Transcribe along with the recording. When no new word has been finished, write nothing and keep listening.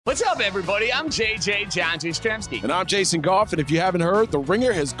What's up, everybody? I'm JJ John Jastrzemski. And I'm Jason Goff, and if you haven't heard, The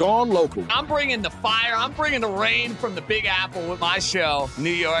Ringer has gone local. I'm bringing the fire, I'm bringing the rain from the Big Apple with my show, New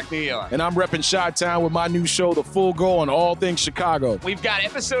York, New York. And I'm repping Chi-Town with my new show, The Full Go, on all things Chicago. We've got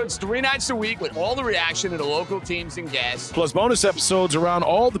episodes 3 nights a week with all the reaction to the local teams and guests. Plus bonus episodes around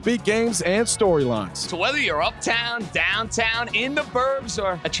all the big games and storylines. So whether you're uptown, downtown, in the burbs,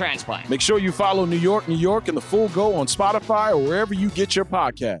 or a transplant, make sure you follow New York, New York, and The Full Go on Spotify or wherever you get your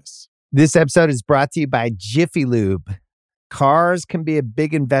podcasts. This episode is brought to you by Jiffy Lube. Cars can be a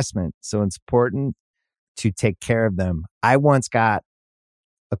big investment, so it's important to take care of them. I once got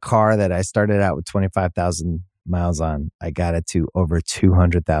a car that I started out with 25,000 miles on. I got it to over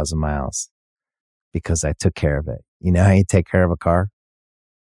 200,000 miles because I took care of it. You know how you take care of a car?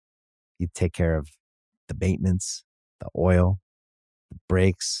 You take care of the maintenance, the oil, the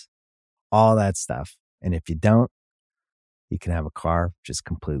brakes, all that stuff. And if you don't, you can have a car just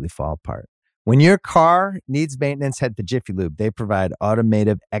completely fall apart. When your car needs maintenance, head to Jiffy Lube. They provide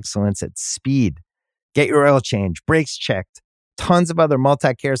automotive excellence at speed. Get your oil change, brakes checked, tons of other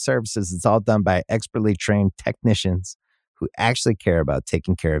multi-care services. It's all done by expertly trained technicians who actually care about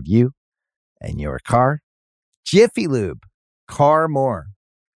taking care of you and your car. Jiffy Lube, car more.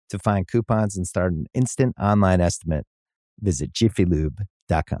 To find coupons and start an instant online estimate, visit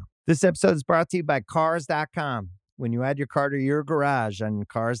jiffylube.com. This episode is brought to you by Cars.com. When you add your car to your garage on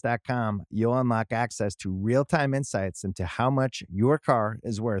Cars.com, you'll unlock access to real-time insights into how much your car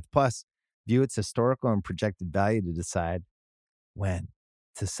is worth. Plus, view its historical and projected value to decide when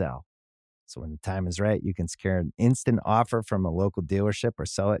to sell. So when the time is right, you can secure an instant offer from a local dealership or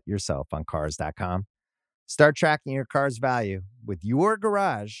sell it yourself on Cars.com. Start tracking your car's value with your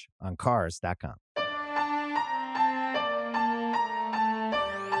garage on Cars.com.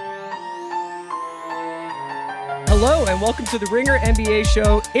 Hello and welcome to the Ringer NBA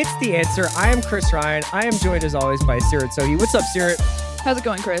show. It's The Answer. I am Chris Ryan. I am joined as always by Seerat Sohi. What's up, Seerat? How's it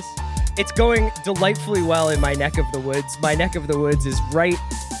going, Chris? It's going delightfully well in my neck of the woods. My neck of the woods is right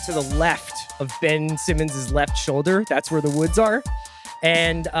to the left of Ben Simmons' left shoulder. That's where the woods are.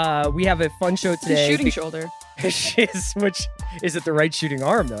 And we have a fun show today. His shooting shoulder. Which is it the right shooting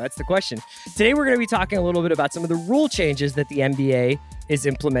arm, though? That's the question. Today, we're going to be talking a little bit about some of the rule changes that the NBA is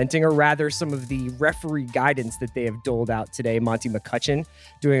implementing, or rather some of the referee guidance that they have doled out today. Monty McCutcheon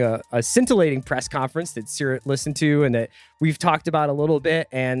doing a scintillating press conference that Seerat listened to and that we've talked about a little bit.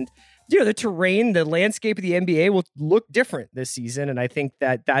 And, you know, the terrain, the landscape of the NBA will look different this season. And I think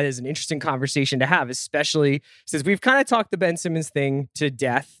that that is an interesting conversation to have, especially since we've kind of talked the Ben Simmons thing to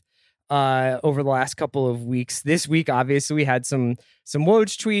death over the last couple of weeks. This week, obviously, we had some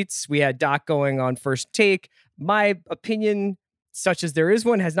Woj tweets. We had Doc going on First Take. My opinion, such as there is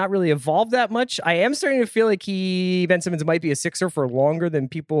one, has not really evolved that much. I am starting to feel like Ben Simmons might be a Sixer for longer than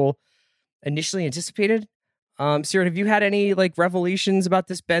people initially anticipated. Seerat, have you had any like revelations about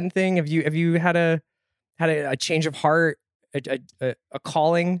this Ben thing? Have you had a change of heart, a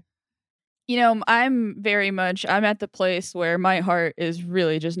calling? You know, I'm at the place where my heart is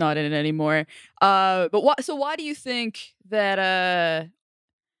really just not in it anymore. But why do you think that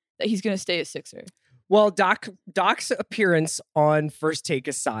he's going to stay a Sixer? Well, Doc's appearance on First Take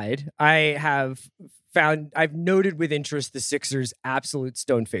aside, I've noted with interest the Sixers' absolute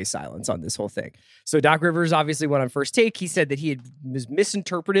stone-faced silence on this whole thing. So Doc Rivers obviously went on First Take. He said that he was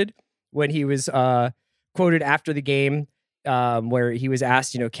misinterpreted when he was quoted after the game, where he was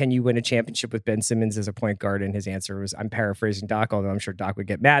asked, can you win a championship with Ben Simmons as a point guard? And his answer was, I'm paraphrasing Doc, although I'm sure Doc would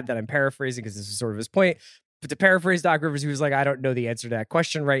get mad that I'm paraphrasing because this is sort of his point. But to paraphrase Doc Rivers, he was like, I don't know the answer to that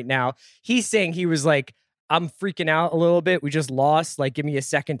question right now. He's saying he was like, I'm freaking out a little bit. We just lost. Like, give me a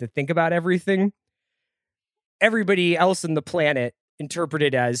second to think about everything. Everybody else on the planet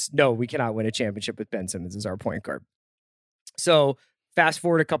interpreted as, no, we cannot win a championship with Ben Simmons as our point guard. So fast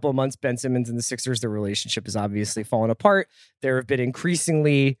forward a couple of months, Ben Simmons and the Sixers, their relationship has obviously fallen apart. There have been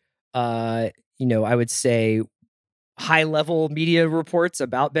increasingly, I would say, high-level media reports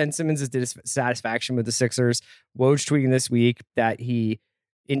about Ben Simmons' dissatisfaction with the Sixers. Woj tweeting this week that he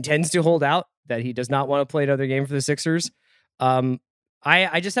intends to hold out, that he does not want to play another game for the Sixers.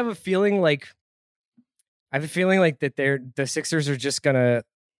 I just have a feeling like that the Sixers are just gonna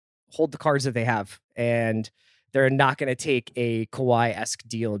hold the cards that they have, and they're not gonna take a Kawhi-esque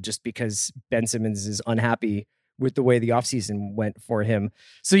deal just because Ben Simmons is unhappy with the way the offseason went for him.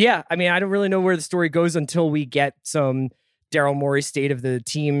 So yeah, I mean, I don't really know where the story goes until we get some Daryl Morey state of the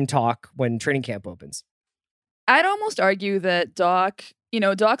team talk when training camp opens. I'd almost argue that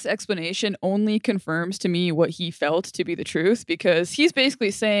Doc's explanation only confirms to me what he felt to be the truth, because he's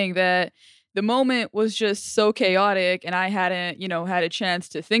basically saying that the moment was just so chaotic and I hadn't, had a chance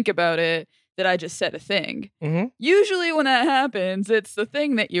to think about it that I just said a thing. Mm-hmm. Usually when that happens, it's the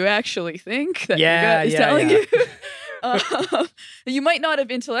thing that you actually think that your gut is telling you. You might not have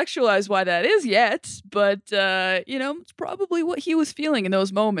intellectualized why that is yet, but, it's probably what he was feeling in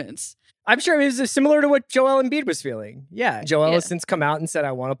those moments. I'm sure it was similar to what Joel Embiid was feeling. Yeah. Joel has since come out and said,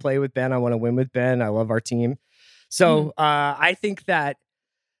 I want to play with Ben. I want to win with Ben. I love our team. So I think that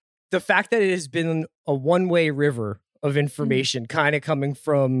the fact that it has been a one-way river of information kind of coming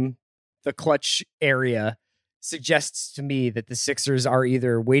from the clutch area suggests to me that the Sixers are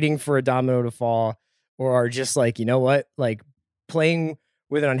either waiting for a domino to fall or are just like, you know what? Like playing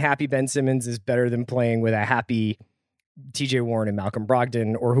with an unhappy Ben Simmons is better than playing with a happy TJ Warren and Malcolm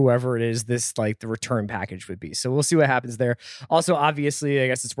Brogdon or whoever it is this like the return package would be. So we'll see what happens there. Also, obviously, I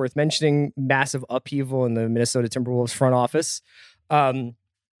guess it's worth mentioning massive upheaval in the Minnesota Timberwolves front office.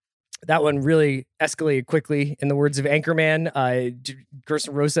 That one really escalated quickly. In the words of Anchorman,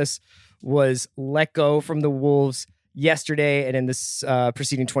 Gerson Rosas was let go from the Wolves yesterday. And in this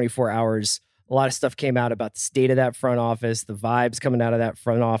preceding 24 hours, a lot of stuff came out about the state of that front office, the vibes coming out of that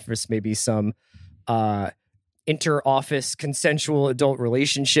front office, maybe some inter-office consensual adult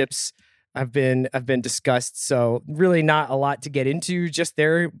relationships have been discussed. So really not a lot to get into just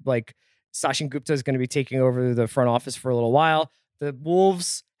there. Like Sachin Gupta is going to be taking over the front office for a little while. The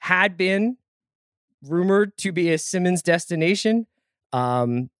Wolves had been rumored to be a Simmons destination,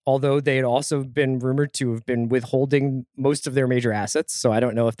 although they had also been rumored to have been withholding most of their major assets. So I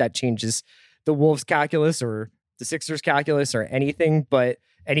don't know if that changes the Wolves calculus or the Sixers calculus or anything, but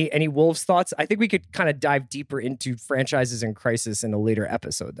any Wolves thoughts? I think we could kind of dive deeper into franchises in crisis in a later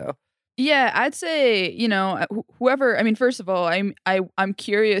episode, though. Yeah, I'd say, whoever, I mean, first of all, I'm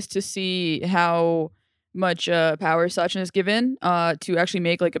curious to see how much power Sachin is given to actually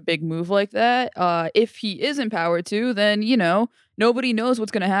make like a big move like that. If he is empowered to, then, nobody knows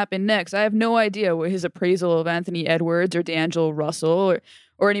what's going to happen next. I have no idea what his appraisal of Anthony Edwards or D'Angelo Russell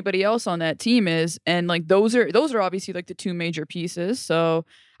or anybody else on that team is. And like those are obviously like the two major pieces. So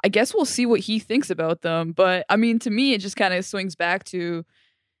I guess we'll see what he thinks about them. But I mean, to me, it just kind of swings back to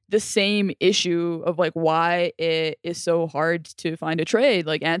the same issue of like why it is so hard to find a trade.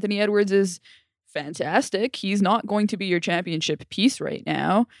 Like Anthony Edwards is fantastic. He's not going to be your championship piece right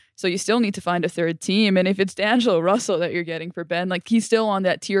now. So you still need to find a third team. And if it's D'Angelo Russell that you're getting for Ben, like he's still on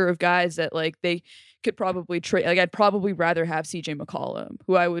that tier of guys that like they could probably trade. Like I'd probably rather have CJ McCollum,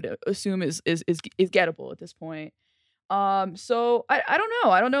 who I would assume is gettable at this point. So I don't know.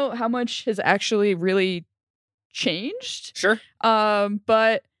 I don't know how much has actually really changed. Sure.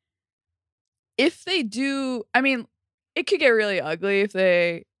 But if they do, I mean, it could get really ugly if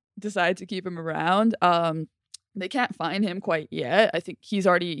they decide to keep him around. They can't find him quite yet. I think he's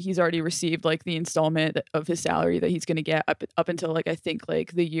already received like the installment of his salary that he's going to get up until like I think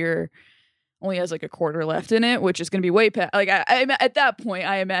like the year only has like a quarter left in it, which is going to be way past. Like I at that point,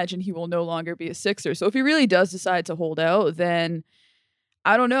 I imagine he will no longer be a Sixer. So if he really does decide to hold out, then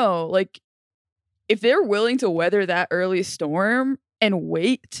I don't know. Like if they're willing to weather that early storm and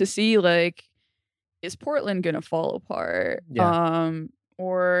wait to see like is Portland going to fall apart? Yeah.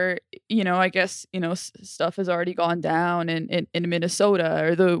 Or, I guess, stuff has already gone down in Minnesota,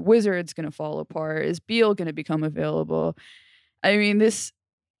 or the Wizards going to fall apart. Is Beal going to become available? I mean,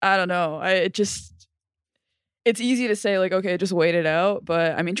 I don't know. It's easy to say like, okay, just wait it out.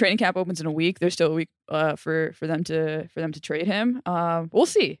 But I mean, training camp opens in a week. There's still a week for them to trade him. We'll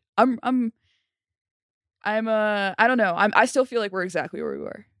see. I don't know. I still feel like we're exactly where we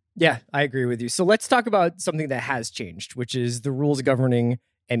were. Yeah, I agree with you. So let's talk about something that has changed, which is the rules governing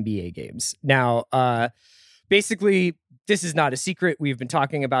NBA games. Now, basically, this is not a secret. We've been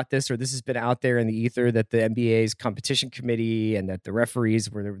talking about this, or this has been out there in the ether, that the NBA's competition committee and that the referees,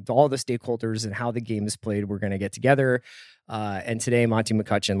 all the stakeholders and how the game is played, we're going to get together. And today, Monty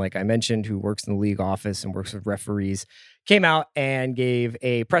McCutcheon, like I mentioned, who works in the league office and works with referees, came out and gave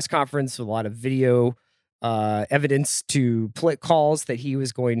a press conference with a lot of video evidence to calls that he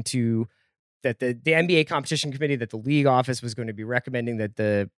was going to, that the NBA competition committee, that the league office was going to be recommending that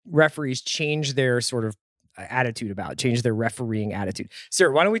the referees change their sort of change their refereeing attitude.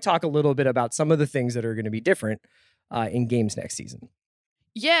 Sarah, why don't we talk a little bit about some of the things that are going to be different in games next season?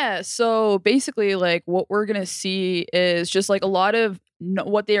 Yeah, so basically like what we're going to see is just like a lot of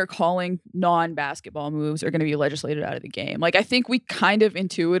what they are calling non-basketball moves are going to be legislated out of the game. Like I think we kind of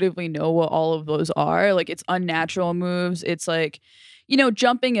intuitively know what all of those are. Like it's unnatural moves. It's like,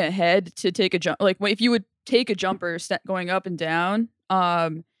 jumping ahead to take a jump. Like if you would take a jumper going up and down,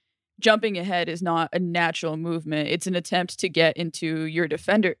 jumping ahead is not a natural movement. It's an attempt to get into your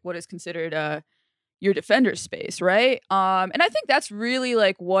defender, what is considered your defender space, right? And I think that's really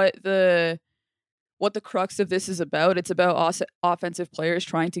like what the crux of this is about. It's about offensive players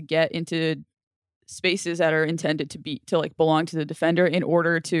trying to get into spaces that are intended to like belong to the defender in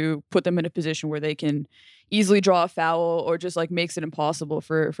order to put them in a position where they can easily draw a foul or just like makes it impossible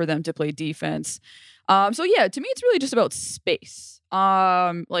for them to play defense. So yeah, to me, it's really just about space.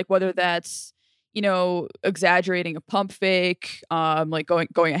 Like whether that's, you know, exaggerating a pump fake, like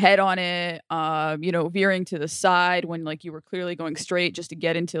going ahead on it, you know, veering to the side when like you were clearly going straight just to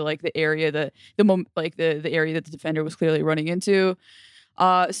get into like the area the area that the defender was clearly running into.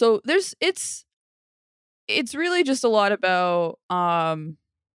 So it's really just a lot about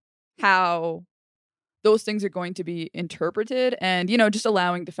how those things are going to be interpreted and, you know, just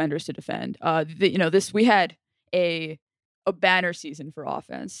allowing defenders to defend. You know, we had a banner season for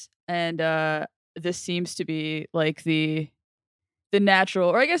offense, and this seems to be like the natural,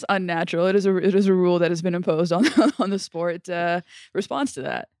 or I guess unnatural. It is a rule that has been imposed on on the sport response to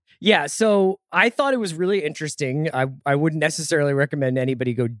that. Yeah, so I thought it was really interesting. I wouldn't necessarily recommend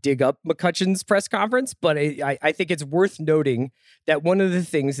anybody go dig up McCutcheon's press conference, but I think it's worth noting that one of the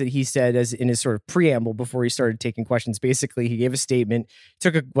things that he said as in his sort of preamble before he started taking questions, basically he gave a statement,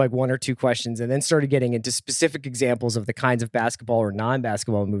 took like one or two questions, and then started getting into specific examples of the kinds of basketball or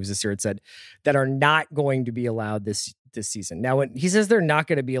non-basketball moves, as Seerat said, that are not going to be allowed this season. Now, when he says they're not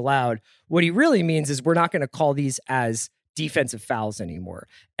going to be allowed, what he really means is we're not going to call these as defensive fouls anymore.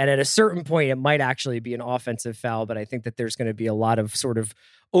 And at a certain point, it might actually be an offensive foul, but I think that there's going to be a lot of sort of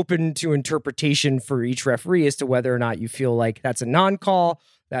open to interpretation for each referee as to whether or not you feel like that's a non-call,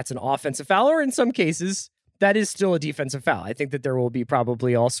 that's an offensive foul, or in some cases, that is still a defensive foul. I think that there will be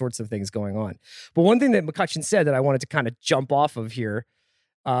probably all sorts of things going on. But one thing that McCutcheon said that I wanted to kind of jump off of here,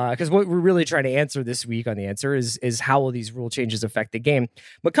 because what we're really trying to answer this week on The Answer is how will these rule changes affect the game?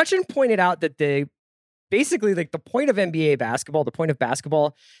 McCutcheon pointed out that basically, like the point of NBA basketball, the point of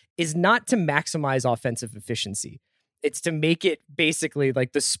basketball is not to maximize offensive efficiency. It's to make it basically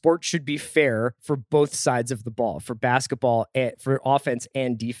like the sport should be fair for both sides of the ball, for basketball and for offense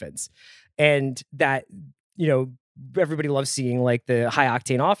and defense. And that, you know, everybody loves seeing like the high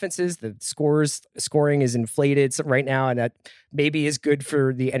octane offenses, the scoring is inflated right now. And that maybe is good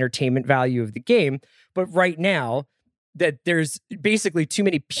for the entertainment value of the game. But right now, that there's basically too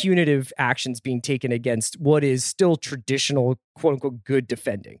many punitive actions being taken against what is still traditional, quote unquote, good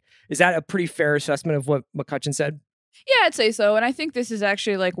defending. Is that a pretty fair assessment of what McCutcheon said? Yeah, I'd say so. And I think this is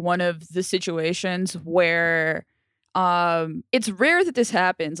actually like one of the situations where it's rare that this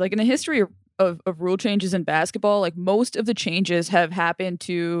happens. Like in the history of rule changes in basketball, like most of the changes have happened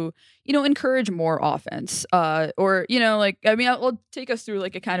to, you know, encourage more offense. Or, you know, like, I mean, I'll take us through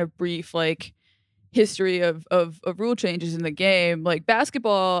like a kind of brief, like, history of rule changes in the game. Like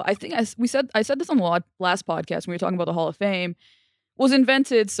basketball, I think I said this on the last podcast when we were talking about the Hall of Fame, was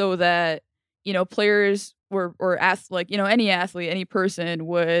invented so that, you know, players like, you know, any athlete, any person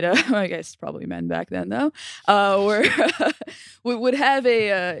would, I guess probably men back then though, would have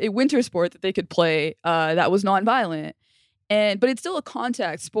a winter sport that they could play that was nonviolent. But it's still a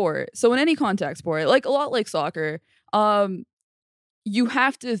contact sport. So in any contact sport, like a lot like soccer, you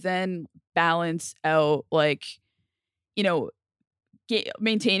have to then balance out, like, you know,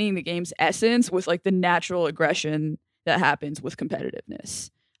 maintaining the game's essence with like the natural aggression that happens with competitiveness.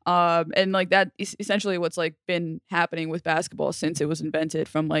 And like that is essentially what's like been happening with basketball since it was invented,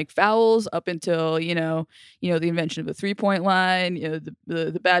 from like fouls up until, you know, the invention of the 3-point line, you know,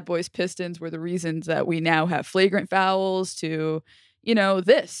 the Bad Boys Pistons were the reasons that we now have flagrant fouls to, you know,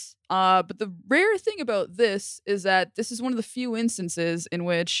 this. But the rare thing about this is that this is one of the few instances in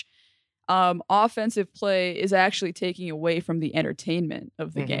which offensive play is actually taking away from the entertainment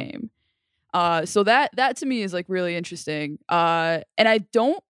of the game. So that to me is like really interesting. And I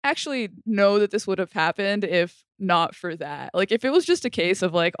don't actually know that this would have happened if not for that. Like if it was just a case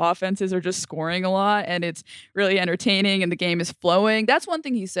of like offenses are just scoring a lot and it's really entertaining and the game is flowing. That's one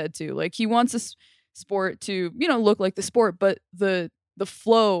thing he said too. Like he wants this sport to, you know, look like the sport, but the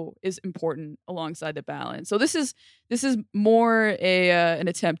flow is important alongside the balance. So this is more an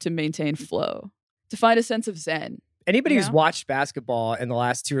attempt to maintain flow, to find a sense of zen. Anybody who's watched basketball in the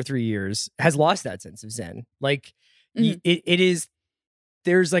last 2 or 3 years has lost that sense of zen. Like it is,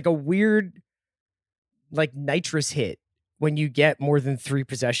 there's like a weird, like nitrous hit when you get more than 3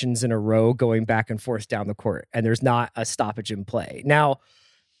 possessions in a row going back and forth down the court and there's not a stoppage in play. Now,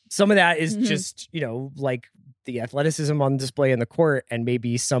 some of that is just, you know, like the athleticism on display in the court and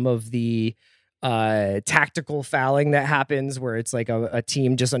maybe some of the tactical fouling that happens where it's like a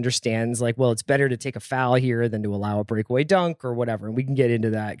team just understands like, well, it's better to take a foul here than to allow a breakaway dunk or whatever. And we can get into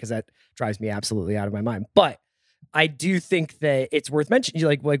that because that drives me absolutely out of my mind. But I do think that it's worth mentioning,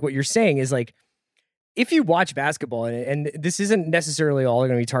 like what you're saying is like, if you watch basketball, and this isn't necessarily all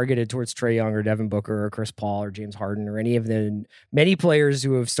going to be targeted towards Trae Young or Devin Booker or Chris Paul or James Harden or any of the many players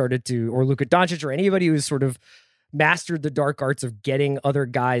who have started to, or Luka Doncic or anybody who's sort of mastered the dark arts of getting other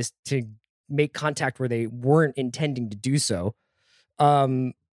guys to make contact where they weren't intending to do so.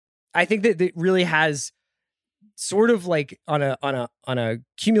 I think that it really has sort of like on a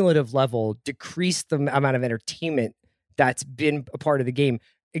cumulative level decreased the amount of entertainment that's been a part of the game.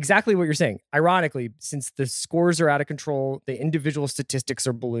 Exactly what you're saying. Ironically, since the scores are out of control, the individual statistics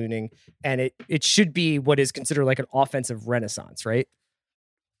are ballooning, and it should be what is considered like an offensive renaissance, right?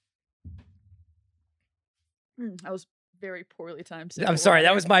 I was very poorly timed. I'm sorry,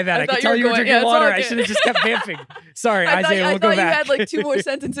 that was my bad. I could tell you were drinking water. I should have just kept vamping. Sorry, Isaiah, we'll go back. I thought you had like 2 more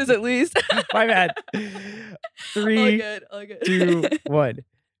sentences at least. My bad. 3, all good. 2, 1.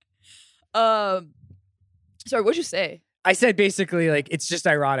 Sorry, what'd you say? I said basically like it's just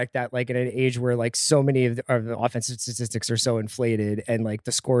ironic that like in an age where like so many of the offensive statistics are so inflated and like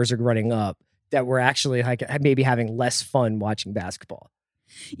the scores are running up that we're actually like maybe having less fun watching basketball.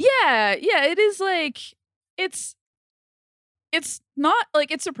 Yeah, it is like it's not like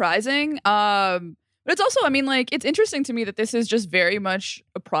it's surprising. But it's also, I mean, like it's interesting to me that this is just very much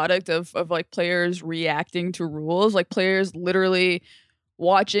a product of like players reacting to rules, like players literally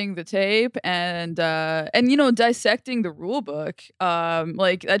watching the tape and you know, dissecting the rule book.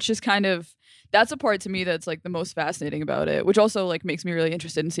 Like that's just kind of, that's a part to me that's like the most fascinating about it, which also like makes me really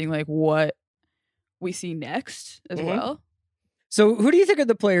interested in seeing like what we see next as well. So who do you think are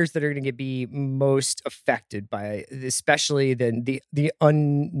the players that are going to be most affected by, especially the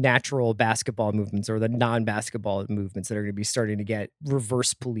unnatural basketball movements or the non-basketball movements that are going to be starting to get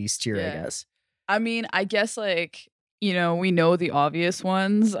reverse policed here, I guess? I mean, I guess like, you know, we know the obvious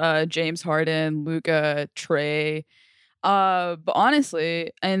ones, James Harden, Luka, Trae. But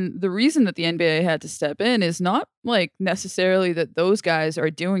honestly, and the reason that the NBA had to step in is not like necessarily that those guys are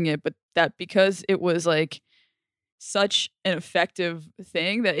doing it, but that because it was like such an effective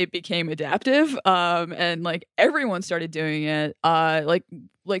thing that it became adaptive. And like everyone started doing it. Like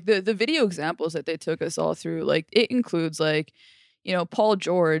the video examples that they took us all through, like it includes like, you know, Paul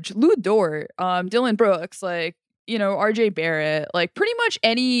George, Lou Dort, Dylan Brooks, like, you know, RJ Barrett, like pretty much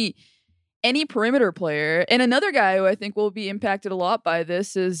any perimeter player. And another guy who I think will be impacted a lot by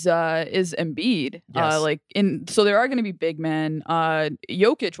this is Embiid. Yes. So there are going to be big men.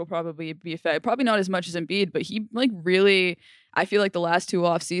 Jokic will probably be affected, probably not as much as Embiid, but he like really, I feel like the last 2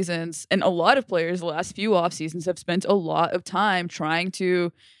 off seasons and a lot of players the last few off seasons have spent a lot of time trying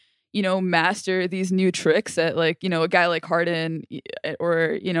to, you know, master these new tricks that like, you know, a guy like Harden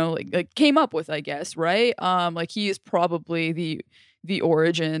or, you know, like came up with, I guess, right? Like he is probably the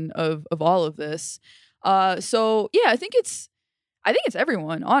origin of all of this. So yeah, I think it's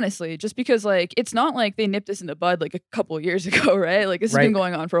everyone, honestly, just because like it's not like they nipped this in the bud like a couple of years ago, right? Like this has been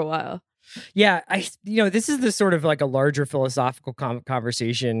going on for a while. Yeah, this is the sort of like a larger philosophical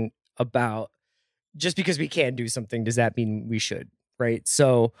conversation about just because we can do something, does that mean we should, right?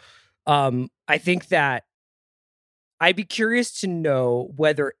 So I think that I'd be curious to know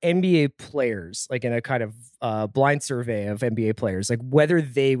whether NBA players, like in a kind of blind survey of NBA players, like whether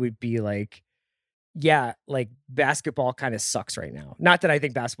they would be like, yeah, like basketball kind of sucks right now. Not that I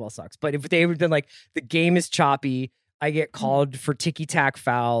think basketball sucks, but if they would have been like, the game is choppy, I get called for ticky-tack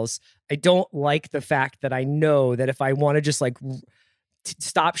fouls. I don't like the fact that I know that if I want to just like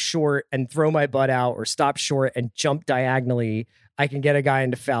stop short and throw my butt out or stop short and jump diagonally, I can get a guy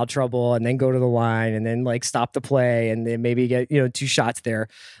into foul trouble and then go to the line and then like stop the play and then maybe get, you know, 2 shots there.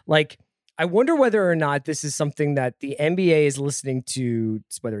 Like, I wonder whether or not this is something that the NBA is listening to,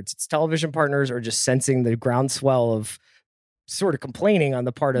 whether it's its television partners or just sensing the groundswell of sort of complaining on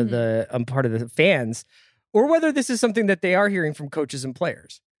the part of the fans, or whether this is something that they are hearing from coaches and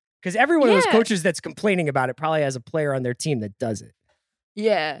players. Because every one of those coaches that's complaining about it probably has a player on their team that does it.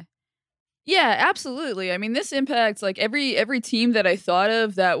 Yeah. Yeah, absolutely. I mean, this impacts like every team that I thought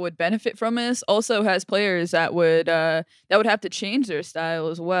of that would benefit from this also has players that would have to change their style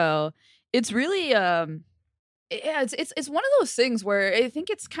as well. It's really it's one of those things where I think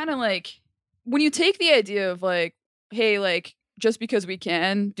it's kind of like when you take the idea of like, hey, like just because we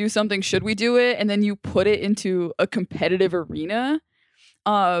can do something, should we do it? And then you put it into a competitive arena,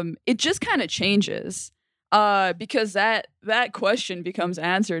 it just kind of changes. Because that question becomes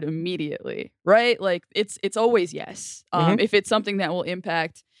answered immediately, right? Like it's always yes. If it's something that will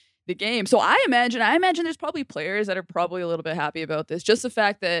impact the game. So I imagine there's probably players that are probably a little bit happy about this. Just the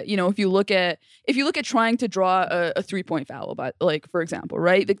fact that, if you look at trying to draw a 3-point foul, but like, for example,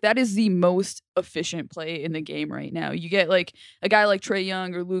 right? Like that is the most efficient play in the game right now. You get like a guy like Trae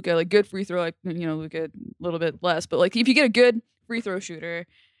Young or Luka, like good free throw, like, Luka a little bit less, but like if you get a good free throw shooter,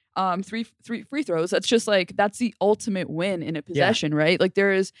 three free throws, that's just like, that's the ultimate win in a possession, right? Like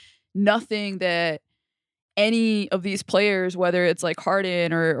there is nothing that any of these players, whether it's like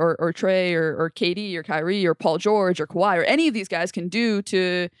Harden or Trae or KD or Kyrie or Paul George or Kawhi or any of these guys can do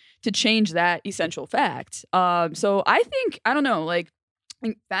to change that essential fact. So I think, I don't know, like I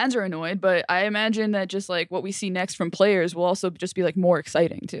think fans are annoyed, but I imagine that just like what we see next from players will also just be like more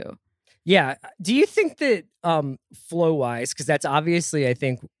exciting too. Yeah. Do you think that flow wise, because that's obviously, I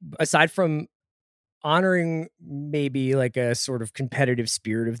think, aside from honoring maybe like a sort of competitive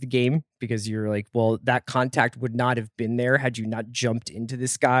spirit of the game, because you're like, well, that contact would not have been there had you not jumped into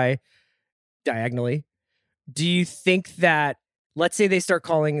this guy diagonally. Do you think that, let's say they start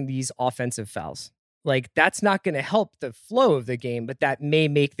calling these offensive fouls, like that's not going to help the flow of the game, but that may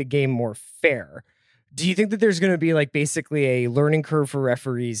make the game more fair. Do you think that there's going to be like basically a learning curve for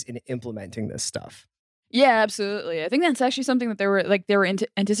referees in implementing this stuff? Yeah, absolutely. I think that's actually something that they were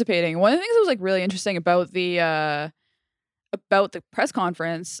anticipating. One of the things that was like really interesting about the press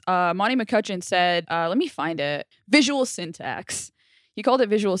conference, Monty McCutcheon said, let me find it, visual syntax. He called it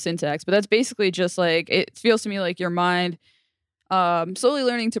visual syntax, but that's basically just like, it feels to me like your mind slowly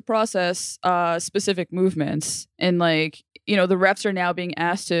learning to process specific movements, and like, the refs are now being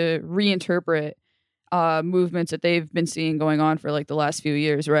asked to reinterpret movements that they've been seeing going on for like the last few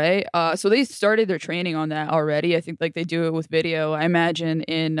years, right? So they started their training on that already. I think like they do it with video. I imagine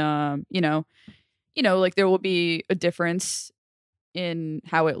in like there will be a difference in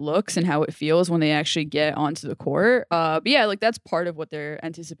how it looks and how it feels when they actually get onto the court. But yeah, like that's part of what they're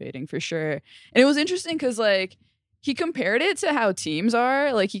anticipating for sure. And it was interesting because like he compared it to how teams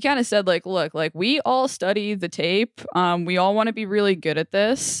are. Like he kind of said like, look, like we all study the tape. We all want to be really good at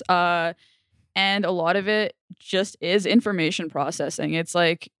this. And a lot of it just is information processing. It's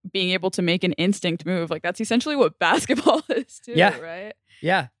like being able to make an instinct move. Like that's essentially what basketball is too, right?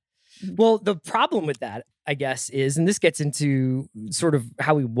 Yeah. Well, the problem with that, I guess, is, and this gets into sort of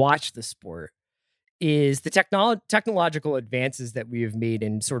how we watch the sport, is the technological advances that we have made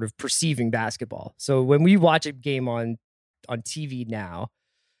in sort of perceiving basketball. So when we watch a game on TV now,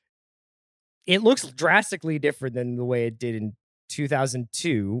 it looks drastically different than the way it did in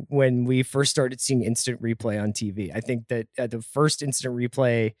 2002 when we first started seeing instant replay on TV. I think that the first instant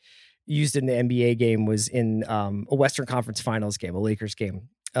replay used in the NBA game was in a Western Conference Finals game, a Lakers game,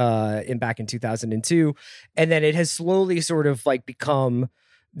 back in 2002, and then it has slowly sort of like become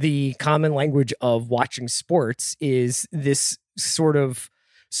the common language of watching sports, is this sort of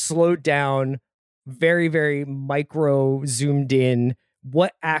slowed down, very, very micro zoomed in,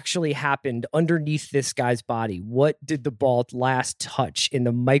 what actually happened underneath this guy's body. What did the ball last touch in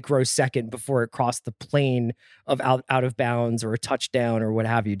the microsecond before it crossed the plane of out of bounds or a touchdown or what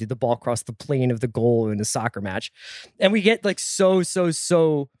have you? Did the ball cross the plane of the goal in a soccer match? And we get like so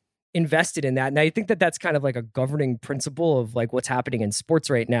invested in that. And I think that that's kind of like a governing principle of like what's happening in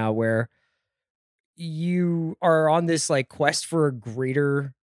sports right now, where you are on this like quest for a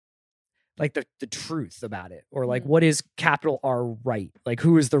greater, like the truth about it, or like what is capital R right? Like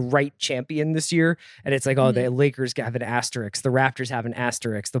who is the right champion this year? And it's like, oh, the Lakers have an asterisk, the Raptors have an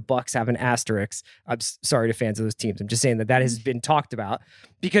asterisk, the Bucks have an asterisk. I'm sorry to fans of those teams. I'm just saying that has been talked about,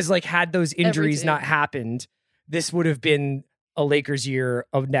 because like had those injuries not happened, this would have been a Lakers year,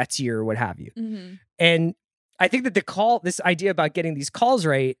 a Nets year, or what have you. And I think that this idea about getting these calls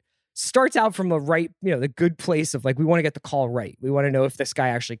right starts out from the good place of like, we want to get the call right. We want to know if this guy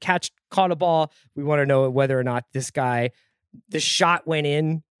actually caught a ball. We want to know whether or not the shot went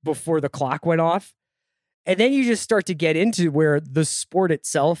in before the clock went off. And then you just start to get into where the sport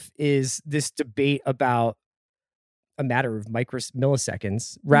itself is this debate about a matter of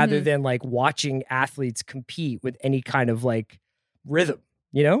milliseconds rather than like watching athletes compete with any kind of like rhythm,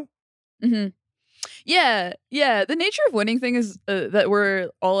 Yeah. The nature of winning thing is that we're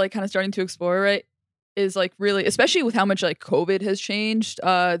all like kind of starting to explore, right? Is like really, especially with how much like COVID has changed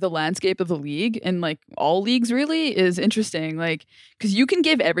the landscape of the league, and like all leagues really is interesting. Like, because you can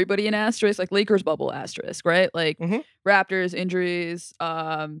give everybody an asterisk, like Lakers bubble asterisk, right? Like Raptors injuries.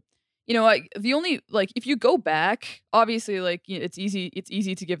 Like the only like if you go back, obviously like it's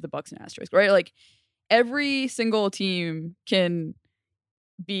easy to give the Bucks an asterisk, right? Like every single team can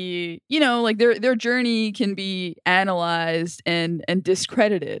be, like their journey can be analyzed and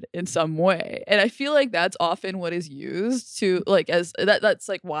discredited in some way. And I feel like that's often what is used to like as that's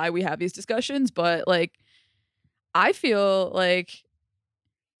like why we have these discussions. But like I feel like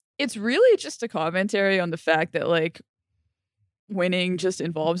it's really just a commentary on the fact that like winning just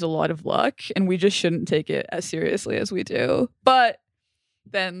involves a lot of luck and we just shouldn't take it as seriously as we do. But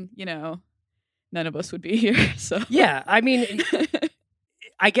then, none of us would be here. So yeah, I mean,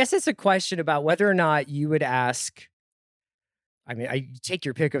 I guess it's a question about whether or not you would ask. I mean, I take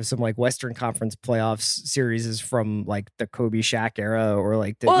your pick of some like Western Conference playoffs series from like the Kobe Shaq era or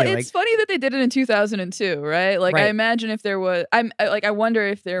like the. Well, it's funny that they did it in 2002, right? Like, Right. I imagine if there was, I wonder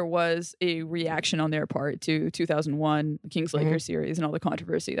if there was a reaction on their part to 2001 Kings Lakers series and all the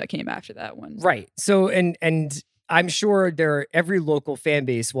controversy that came after that one. Right. So, and I'm sure every local fan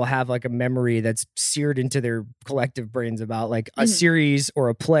base will have like a memory that's seared into their collective brains about like a series or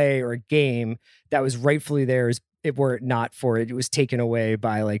a play or a game that was rightfully theirs. Were it not for it was taken away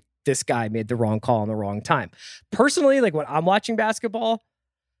by like this guy made the wrong call in the wrong time. Personally, like when I'm watching basketball,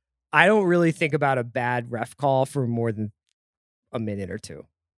 I don't really think about a bad ref call for more than a minute or two.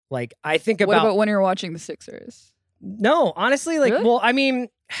 Like I think What about when you're watching the Sixers? No, honestly, like, Really? well, I mean,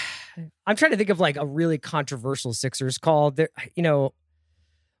 I'm trying to think of like a really controversial Sixers call. There,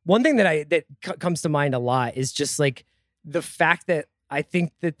 one thing that comes to mind a lot is just like the fact that I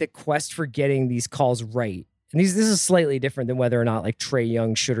think that the quest for getting these calls right, and this is slightly different than whether or not like Trae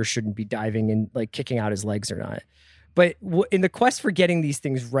Young should or shouldn't be diving and like kicking out his legs or not. But in the quest for getting these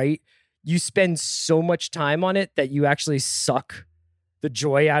things right, you spend so much time on it that you actually suck the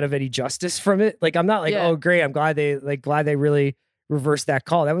joy out of any justice from it. Like I'm not like, oh great, I'm glad they really reversed that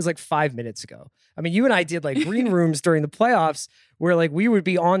call. That was like 5 minutes ago. I mean, you and I did like green rooms during the playoffs where like we would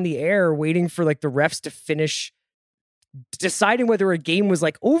be on the air waiting for like the refs to finish deciding whether a game was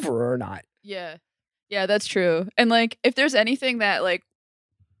like over or not. Yeah. Yeah, that's true. And like if there's anything that like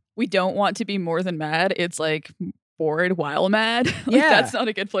we don't want to be more than mad, it's like bored while mad. Like, that's not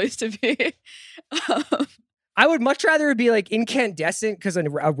a good place to be. I would much rather it be like incandescent because a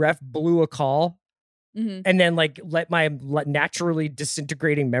ref blew a call and then like let my naturally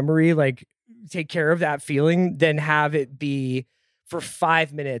disintegrating memory like take care of that feeling than have it be for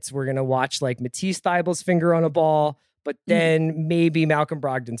 5 minutes. We're going to watch like Matisse Thybulle's finger on a ball, but then maybe Malcolm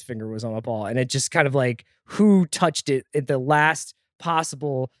Brogdon's finger was on a ball. And it just kind of like who touched it at the last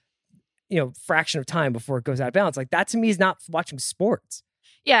possible, fraction of time before it goes out of balance. Like that to me is not watching sports.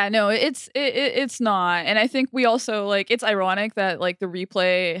 Yeah, no, it's not. And I think we also like it's ironic that like the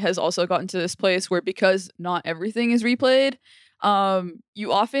replay has also gotten to this place where because not everything is replayed,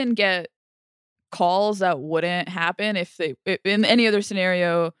 you often get calls that wouldn't happen if in any other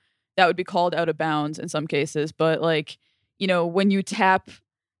scenario that would be called out of bounds in some cases. But like, when you tap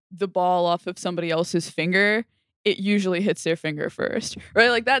the ball off of somebody else's finger, it usually hits their finger first, right?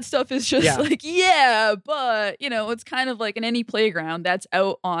 Like that stuff is just but it's kind of like in any playground that's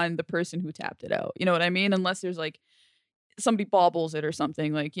out on the person who tapped it out. You know what I mean? Unless there's like somebody bobbles it or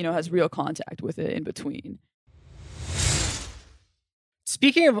something like, has real contact with it in between.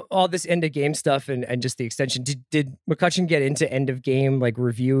 Speaking of all this end of game stuff and just the extension, did McCutcheon get into end of game, like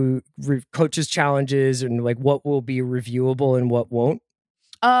review coaches challenges and like what will be reviewable and what won't?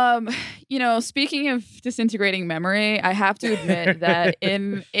 Speaking of disintegrating memory, I have to admit that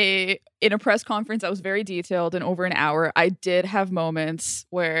in a press conference that was very detailed and over an hour, I did have moments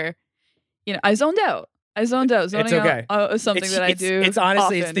where, I zoned out. Zoning it's okay. out is something that I do. It's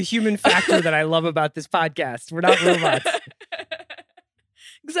honestly, often. It's the human factor that I love about this podcast. We're not robots.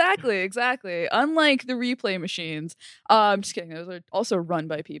 Exactly. Unlike the replay machines. I'm just kidding. Those are also run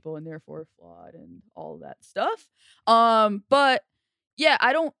by people and therefore flawed and all that stuff. But yeah,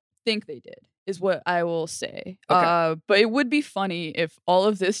 I don't think they did, is what I will say. Okay. But it would be funny if all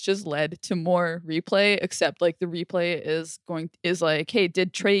of this just led to more replay, except like the replay is like, hey,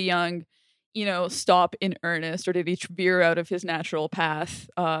 did Trae Young, stop in earnest, or did he veer out of his natural path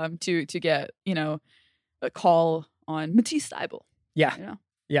to get, a call on Matisse Thybulle? Yeah.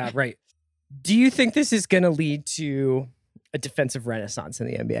 Yeah, right. Do you think this is going to lead to a defensive renaissance in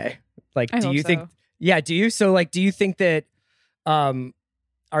the NBA? Like, do you think? Yeah, do you? So, like, do you think that?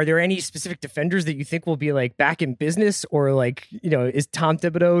 Are there any specific defenders that you think will be like back in business, or like, is Tom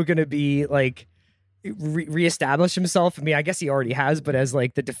Thibodeau going to be like reestablish himself? I mean, I guess he already has, but as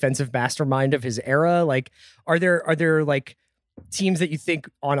like the defensive mastermind of his era, like, are there like teams that you think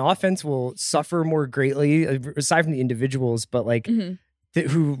on offense will suffer more greatly aside from the individuals, but like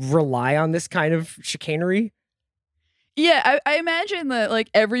who rely on this kind of chicanery? Yeah, I imagine that like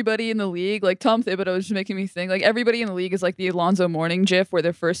everybody in the league, like Tom Thibodeau is just making me think like everybody in the league is like the Alonzo Mourning gif where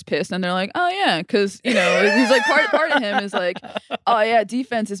they're first pissed and they're like, oh yeah, because you know he's like part of him is like, oh yeah,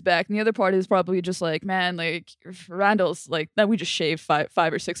 defense is back, and the other part is probably just like, man, like Randall's like that we just shaved 5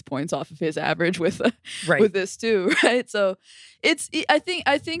 or 6 points off of his average with with this too, right? So I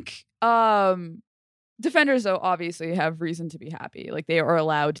think defenders though obviously have reason to be happy, like they are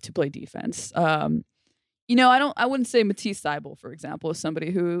allowed to play defense. You know, I wouldn't say Matisse Thybulle, for example, is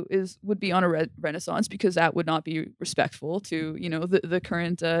somebody who would be on a renaissance, because that would not be respectful to, you know, the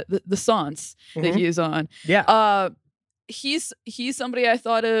current the science that he is on. Yeah. He's somebody I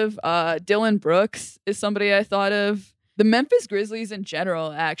thought of. Dylan Brooks is somebody I thought of. The Memphis Grizzlies in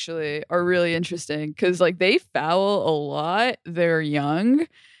general actually are really interesting because like they foul a lot. They're young.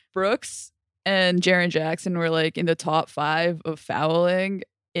 Brooks and Jaren Jackson were like in the top 5 of fouling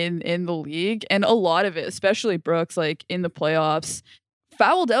in the league, and a lot of it, especially Brooks, like in the playoffs,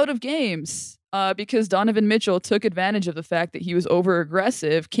 fouled out of games because Donovan Mitchell took advantage of the fact that he was over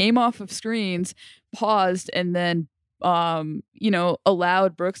aggressive, came off of screens, paused, and then you know,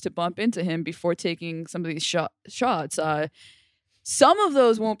 allowed Brooks to bump into him before taking some of these shots. Some of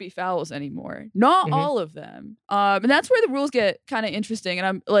those won't be fouls anymore, not all of them, and that's where the rules get kind of interesting. And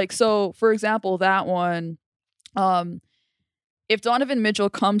I'm like, so for example, that one, if Donovan Mitchell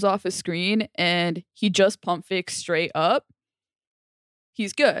comes off a screen and he just pump fakes straight up,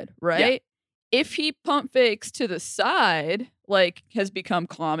 he's good, right? Yeah. If he pump fakes to the side, like has become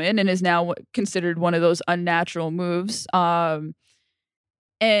common and is now considered one of those unnatural moves, and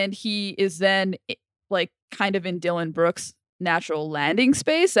he is then like kind of in Dylan Brooks' natural landing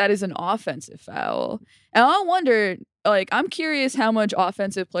space, that is an offensive foul. And I wonder, like, I'm curious how much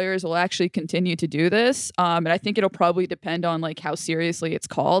offensive players will actually continue to do this. And I think it'll probably depend on like how seriously it's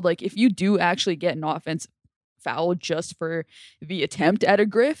called. Like if you do actually get an offense foul just for the attempt at a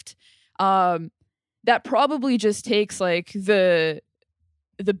grift, that probably just takes like the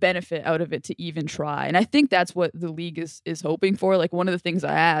benefit out of it to even try. And I think that's what the league is hoping for. Like one of the things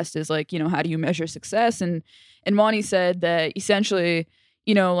I asked is like, you know, how do you measure success? And Monty said that essentially,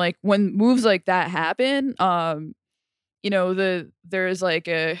 you know, like when moves like that happen, you know, there's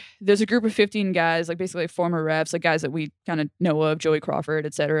a group of 15 guys, like basically former refs, like guys that we kind of know of, Joey Crawford,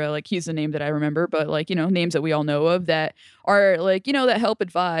 etc. Like he's the name that I remember, but like, you know, names that we all know of that are like, you know, that help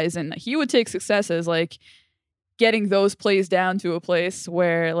advise. And he would take success as like getting those plays down to a place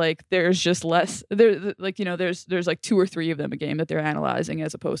where like there's just less there, like, you know, there's like 2 or 3 of them a game that they're analyzing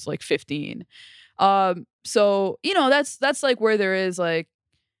as opposed to like 15. So, you know, that's like where there is like,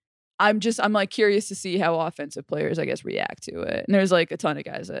 I'm like curious to see how offensive players, I guess, react to it. And there's like a ton of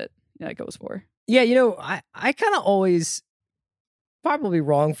guys that it goes for. Yeah, you know, I kind of always probably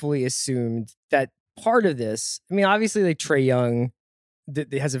wrongfully assumed that part of this, I mean, obviously like Trae Young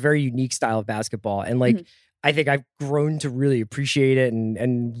has a very unique style of basketball. And like, I think I've grown to really appreciate it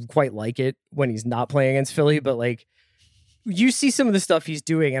and quite like it when he's not playing against Philly. But like, you see some of the stuff he's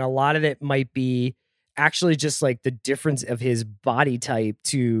doing, and a lot of it might be actually just like the difference of his body type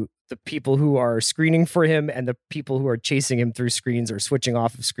to the people who are screening for him and the people who are chasing him through screens or switching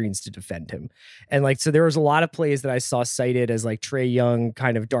off of screens to defend him. And like, so there was a lot of plays that I saw cited as like Trae Young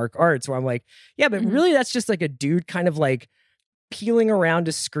kind of dark arts where I'm like, yeah, but really that's just like a dude kind of like peeling around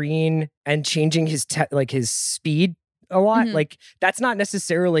a screen and changing his his speed a lot. Like that's not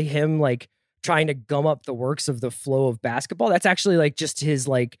necessarily him like trying to gum up the works of the flow of basketball. That's actually like just his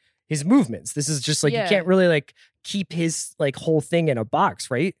movements. This is just like, you can't really like keep his like whole thing in a box,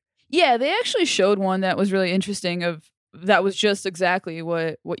 right? Yeah, they actually showed one that was really interesting that was just exactly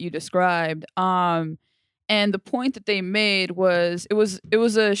what you described. And the point that they made was it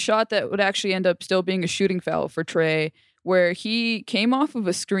was a shot that would actually end up still being a shooting foul for Trae, where he came off of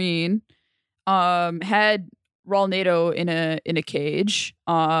a screen, had Raul Nato in a cage,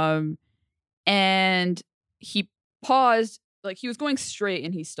 and he paused, like he was going straight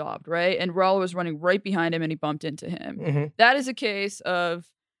and he stopped, right? And Raul was running right behind him and he bumped into him. That is a case of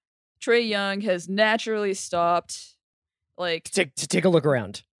Trae Young has naturally stopped, like to take a look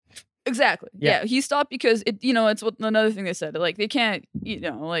around. Exactly. Yeah. He stopped because it, you know, it's another thing they said. Like they can't, you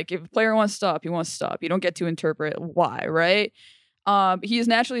know, like if a player wants to stop, he wants to stop. You don't get to interpret why, right? He has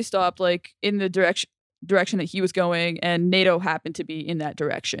naturally stopped, like in the direction that he was going, and Nato happened to be in that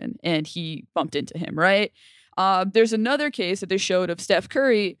direction, and he bumped into him, right? There's another case that they showed of Steph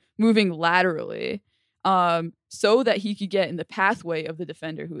Curry moving laterally, so that he could get in the pathway of the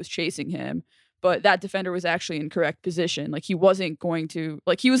defender who was chasing him. But that defender was actually in correct position. Like he wasn't going to,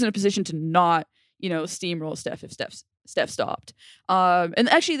 like he was in a position to not, you know, steamroll Steph if Steph stopped. And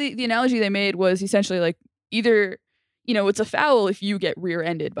actually the analogy they made was essentially like either it's a foul if you get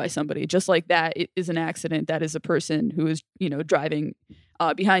rear-ended by somebody. Just like that, it is an accident. That is a person who is, driving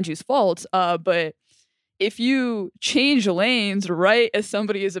behind you's fault. But if you change lanes right as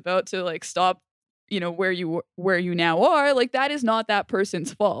somebody is about to like stop, where you now are, like that is not that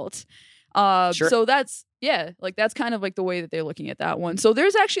person's fault. Sure. So that's kind of like the way that they're looking at that one. So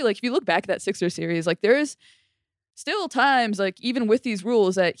there's actually, like, if you look back at that Sixers series, like there's still times, like even with these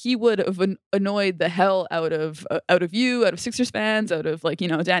rules, that he would have annoyed the hell out of you, out of Sixers fans, out of like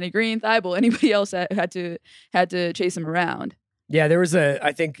Danny Green, Thibault, anybody else that had to chase him around. Yeah, there was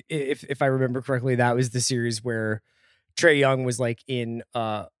I think if I remember correctly, that was the series where Trae Young was like in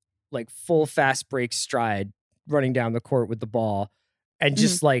like full fast break stride running down the court with the ball, and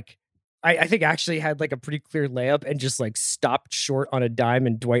just like I think actually had like a pretty clear layup and just like stopped short on a dime,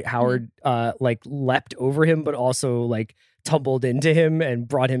 and Dwight Howard like leapt over him, but also like tumbled into him and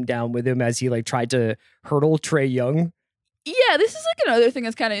brought him down with him as he like tried to hurdle Trae Young. Yeah, this is like another thing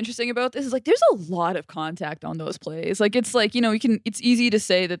that's kind of interesting about this is like there's a lot of contact on those plays. Like it's like, it's easy to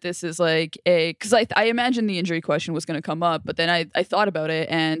say that this is like because I imagine the injury question was going to come up, but then I thought about it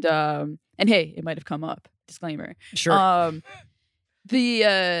and hey, it might have come up. Disclaimer. Sure.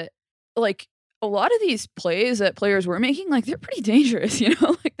 Like a lot of these plays that players were making, like they're pretty dangerous,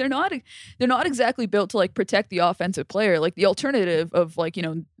 like they're not exactly built to like protect the offensive player. Like the alternative of like,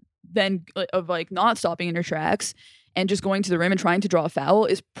 then of like not stopping in your tracks and just going to the rim and trying to draw a foul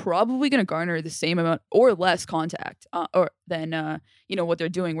is probably going to garner the same amount or less contact than what they're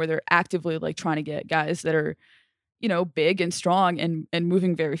doing, where they're actively like trying to get guys that are, big and strong and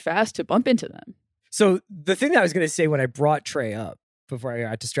moving very fast to bump into them. So the thing that I was going to say when I brought Trae up, before I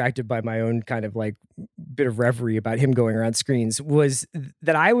got distracted by my own kind of like bit of reverie about him going around screens, was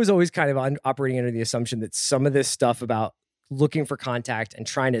that I was always kind of operating under the assumption that some of this stuff about looking for contact and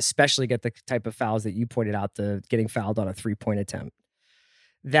trying to especially get the type of fouls that you pointed out, the getting fouled on a 3-point attempt,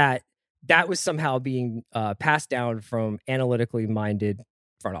 that was somehow being passed down from analytically minded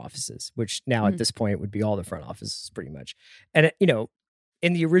front offices, which now at this point would be all the front offices pretty much. And,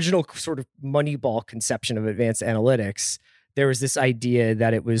 in the original sort of Moneyball conception of advanced analytics, there was this idea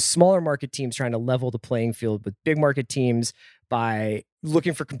that it was smaller market teams trying to level the playing field with big market teams by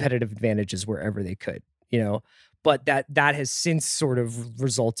looking for competitive advantages wherever they could, but that has since sort of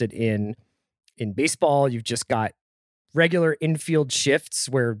resulted in baseball. You've just got regular infield shifts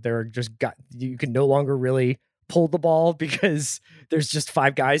where you can no longer really pull the ball because there's just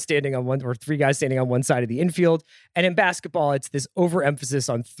 5 guys standing on one or 3 guys standing on one side of the infield. And in basketball, it's this overemphasis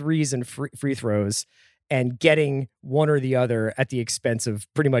on threes and free throws and getting one or the other at the expense of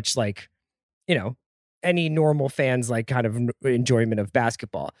pretty much like, any normal fans like kind of enjoyment of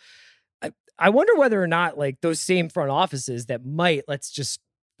basketball. I wonder whether or not like those same front offices that might, let's just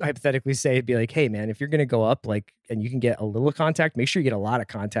hypothetically say, be like, hey man, if you're going to go up like, and you can get a little contact, make sure you get a lot of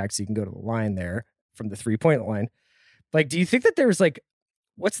contact so you can go to the line there from the 3-point line. Like, do you think that there's like,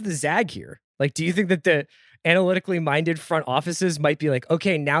 what's the zag here? Like, do you think that the analytically minded front offices might be like,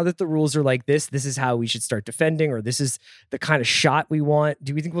 okay, now that the rules are like this is how we should start defending, or this is the kind of shot we want?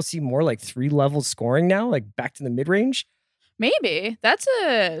 Do we think we'll see more like 3-level scoring now, like back to the mid-range? Maybe.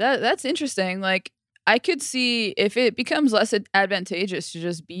 That's interesting. Like, I could see if it becomes less advantageous to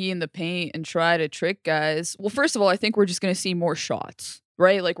just be in the paint and try to trick guys. Well, first of all, I think we're just going to see more shots,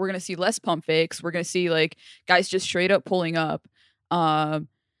 right? Like, we're going to see less pump fakes. We're going to see like guys just straight up pulling up.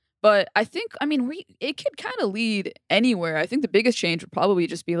 But I think, it could kind of lead anywhere. I think the biggest change would probably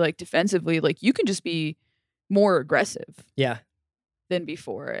just be like defensively, like you can just be more aggressive. Yeah. Than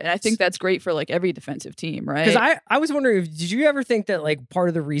before. And I think that's great for like every defensive team, right? Because I was wondering, did you ever think that like part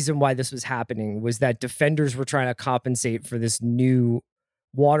of the reason why this was happening was that defenders were trying to compensate for this new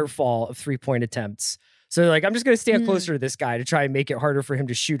waterfall of 3-point attempts? So like, I'm just going to stand closer to this guy to try and make it harder for him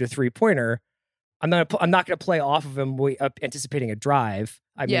to shoot a 3-pointer. I'm not going to play off of him up anticipating a drive.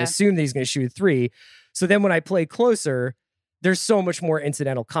 I'm going to assume that he's going to shoot a 3. So then when I play closer, there's so much more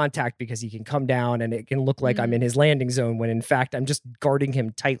incidental contact because he can come down and it can look like I'm in his landing zone when in fact I'm just guarding him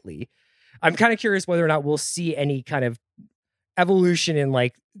tightly. I'm kind of curious whether or not we'll see any kind of evolution in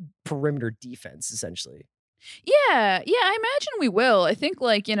like perimeter defense, essentially. Yeah, I imagine we will. I think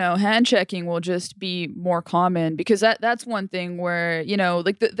like, hand checking will just be more common because that's one thing where,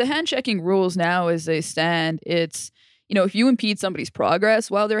 like the hand checking rules now as they stand, it's, if you impede somebody's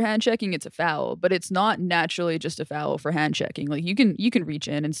progress while they're hand checking, it's a foul, but it's not naturally just a foul for hand checking. Like you can reach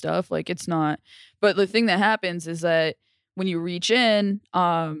in and stuff, like it's not, but the thing that happens is that when you reach in,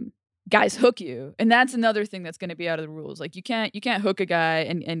 guys hook you. And that's another thing that's going to be out of the rules. Like you can't hook a guy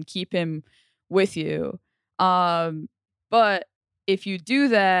and keep him with you. But if you do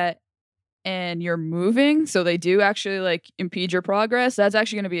that, and you're moving, so they do actually like impede your progress, that's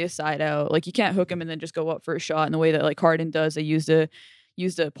actually going to be a side out. Like you can't hook him and then just go up for a shot in the way that like Harden does. They used a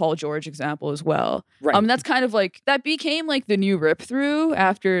Paul George example as well. Right. That's kind of like that became like the new rip through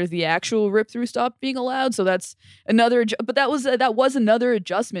after the actual rip through stopped being allowed. So that's another, but that was another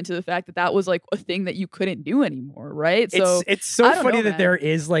adjustment to the fact that that was like a thing that you couldn't do anymore, right? So it's so I don't funny know, that man. there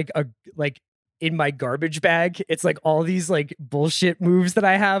is like in my garbage bag, it's like all these like bullshit moves that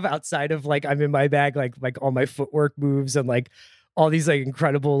I have outside of like I'm in my bag, like all my footwork moves and like all these like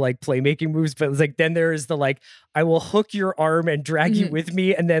incredible like playmaking moves. But it's like then there is the like I will hook your arm and drag you with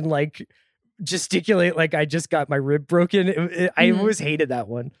me and then like gesticulate like I just got my rib broken. I always hated that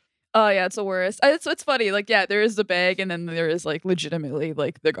one. Oh yeah, it's the worst. It's funny. Like yeah, there is the bag, and then there is like legitimately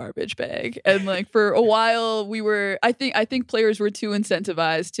like the garbage bag. And like for a while, I think players were too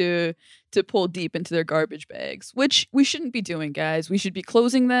incentivized to pull deep into their garbage bags, which we shouldn't be doing, guys. We should be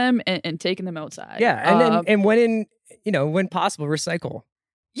closing them and taking them outside. Yeah, and when possible, recycle.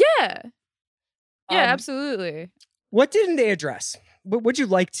 Yeah, absolutely. What didn't they address? What would you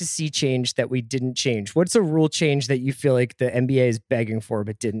like to see change that we didn't change? What's a rule change that you feel like the NBA is begging for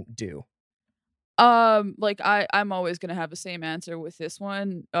but didn't do? Like I'm always gonna have the same answer with this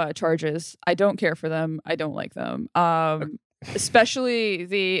one. Charges. I don't care for them. I don't like them. Especially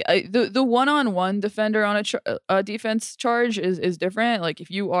the one-on-one defender on a defense charge is different. Like if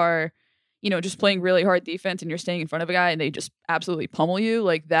you are, just playing really hard defense and you're staying in front of a guy and they just absolutely pummel you,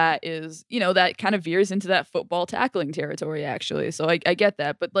 like that is, that kind of veers into that football tackling territory actually. So I get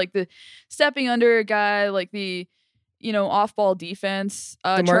that, but like the stepping under a guy, like the, off-ball defense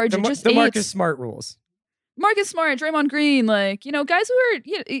charge, the Marcus Smart rules. Marcus Smart, Draymond Green, like, guys who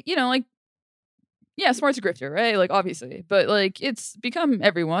are, like, yeah, Smart's a grifter, right? Like, obviously, but like, it's become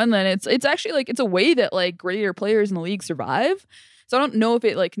everyone, and it's actually like it's a way that like greater players in the league survive. So I don't know if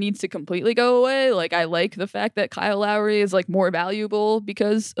it like needs to completely go away. Like, I like the fact that Kyle Lowry is like more valuable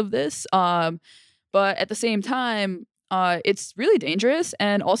because of this. But at the same time, it's really dangerous.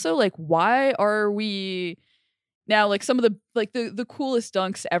 And also, like, why are we now like some of the like the coolest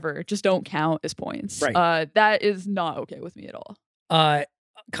dunks ever just don't count as points? Right. That is not okay with me at all.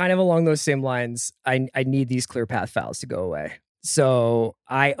 Kind of along those same lines, I need these clear path fouls to go away. So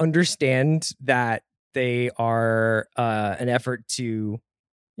I understand that they are an effort to,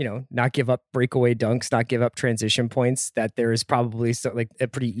 not give up breakaway dunks, not give up transition points, that there is probably like a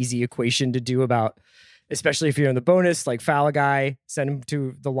pretty easy equation to do about, especially if you're in the bonus, like foul a guy, send him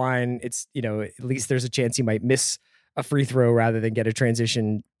to the line. It's, at least there's a chance he might miss a free throw rather than get a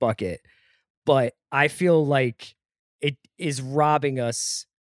transition bucket. But I feel like it is robbing us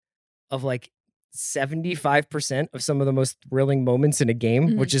of like 75% of some of the most thrilling moments in a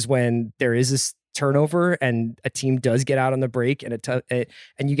game, which is when there is this turnover and a team does get out on the break and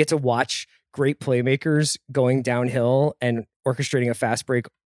and you get to watch great playmakers going downhill and orchestrating a fast break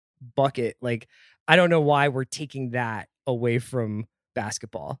bucket. Like, I don't know why we're taking that away from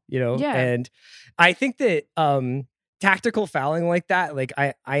basketball, Yeah. And I think that tactical fouling like that, like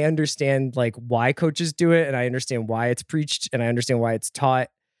I understand like why coaches do it and I understand why it's preached and I understand why it's taught.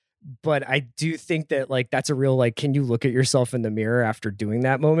 But I do think that like that's a real like, can you look at yourself in the mirror after doing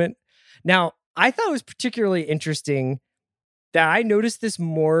that moment? Now, I thought it was particularly interesting that I noticed this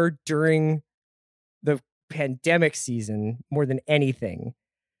more during the pandemic season more than anything.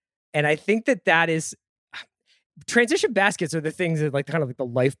 And I think that is transition baskets are the things that like kind of like the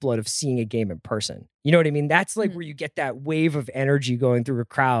lifeblood of seeing a game in person. You know what I mean? That's like where you get that wave of energy going through a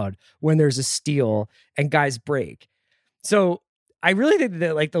crowd when there's a steal and guys break. So I really think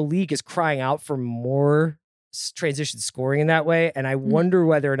that like the league is crying out for more transition scoring in that way. And I wonder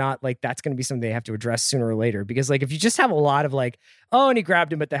whether or not like that's going to be something they have to address sooner or later, because like if you just have a lot of like, oh, and he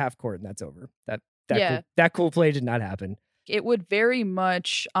grabbed him at the half court and that's over. That cool play did not happen. It would very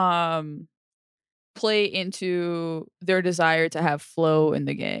much play into their desire to have flow in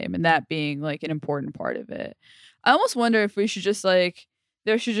the game, and that being like an important part of it. I almost wonder if we should just like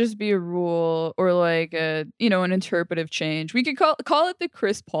there should just be a rule or like a an interpretive change. We could call it the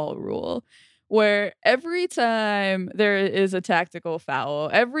Chris Paul rule, where every time there is a tactical foul,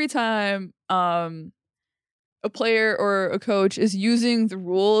 every time a player or a coach is using the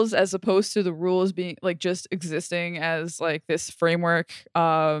rules as opposed to the rules being like just existing as like this framework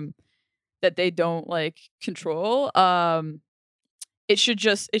that they don't like control, it should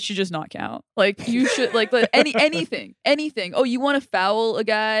just not count. Like you should like anything. Oh, you want to foul a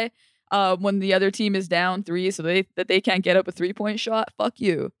guy when the other team is down 3 so that they can't get up a 3-point shot? Fuck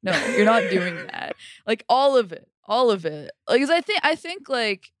you. No, you're not doing that. Like all of it. Like, 'cause I think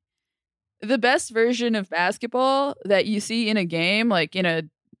like the best version of basketball that you see in a game, like in a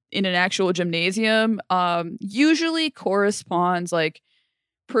in an actual gymnasium usually corresponds like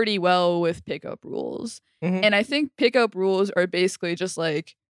pretty well with pickup rules. And I think pickup rules are basically just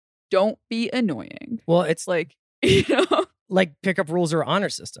like, don't be annoying. Well, it's like, you know, like pickup rules are honor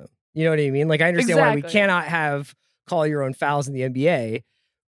system. You know what I mean? Like I understand why we cannot have call your own fouls in the NBA,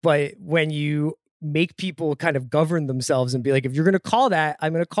 but when you make people kind of govern themselves and be like, if you're going to call that,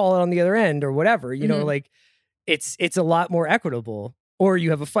 I'm going to call it on the other end or whatever, you know, like it's a lot more equitable, or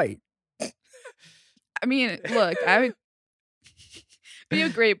you have a fight. I mean, look, I would be a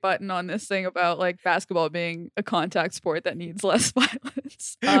great button on this thing about like basketball being a contact sport that needs less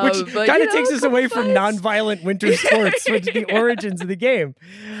violence. Which kind of takes us away from nonviolent winter sports, which is the origins of the game.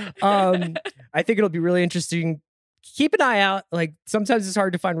 I think it'll be really interesting. Keep an eye out. Like sometimes it's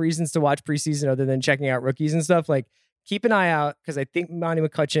hard to find reasons to watch preseason other than checking out rookies and stuff. Like keep an eye out, because I think Monty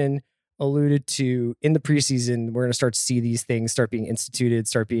McCutcheon alluded to in the preseason, we're going to start to see these things start being instituted,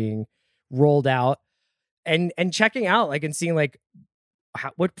 start being rolled out, and checking out like and seeing like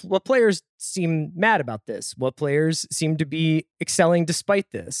what players seem mad about this, what players seem to be excelling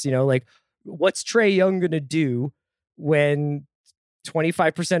despite this. You know, like what's Trae Young going to do when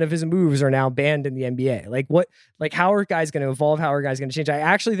 25% of his moves are now banned in the NBA? Like how are guys going to evolve? How are guys going to change? I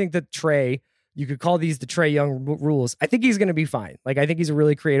actually think that Trae, you could call these the Trae Young rules. I think he's going to be fine. Like, I think he's a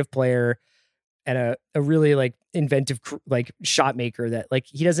really creative player and a really like inventive, like shot maker that like,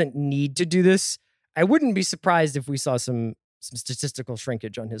 he doesn't need to do this. I wouldn't be surprised if we saw some statistical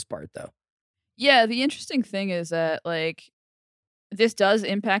shrinkage on his part though. Yeah. The interesting thing is that like, this does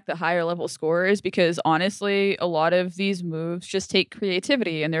impact the higher level scorers, because honestly, a lot of these moves just take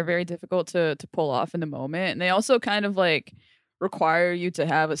creativity and they're very difficult to pull off in the moment. And they also kind of like require you to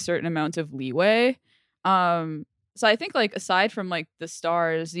have a certain amount of leeway. So I think like aside from like the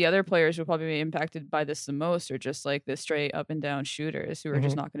stars, the other players who will probably be impacted by this the most are just like the straight up and down shooters who are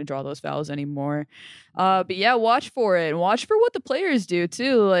just not going to draw those fouls anymore. But yeah, watch for it and watch for what the players do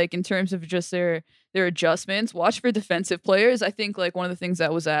too. Like in terms of just their adjustments, watch for defensive players. I think like one of the things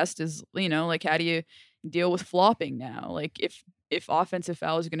that was asked is, you know, like how do you deal with flopping now? Like if offensive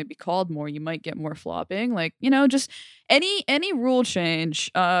fouls are going to be called more, you might get more flopping. Like, you know, just any rule change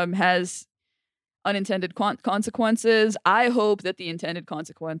has unintended consequences. I hope that the intended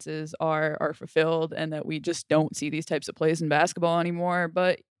consequences are fulfilled and that we just don't see these types of plays in basketball anymore.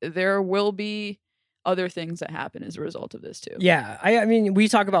 But there will be other things that happen as a result of this too. Yeah. I mean, we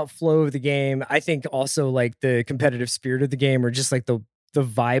talk about flow of the game. I think also like the competitive spirit of the game, or just like the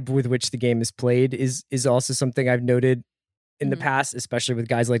vibe with which the game is played is also something I've noted in the past, especially with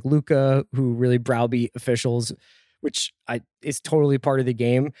guys like Luka, who really browbeat officials, which is totally part of the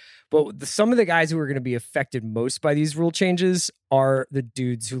game. But some of the guys who are going to be affected most by these rule changes are the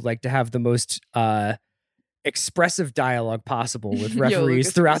dudes who like to have the most expressive dialogue possible with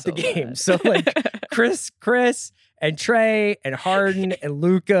referees throughout the game. So like Chris and Trae and Harden and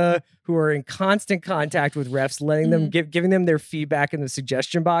Luka, who are in constant contact with refs, letting them giving them their feedback in the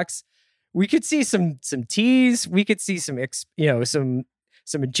suggestion box. We could see some teas. We could see some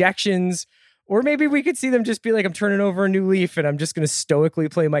ejections. Or maybe we could see them just be like, I'm turning over a new leaf and I'm just going to stoically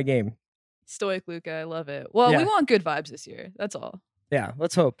play my game. Stoic Luka, I love it. Well, we want good vibes this year. That's all. Yeah,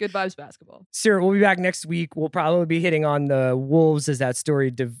 let's hope. Good vibes basketball. Seerat, we'll be back next week. We'll probably be hitting on the Wolves as that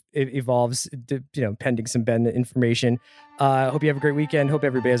story evolves, pending some Ben information. Hope you have a great weekend. Hope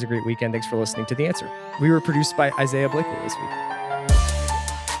everybody has a great weekend. Thanks for listening to The Answer. We were produced by Isaiah Blakely this week.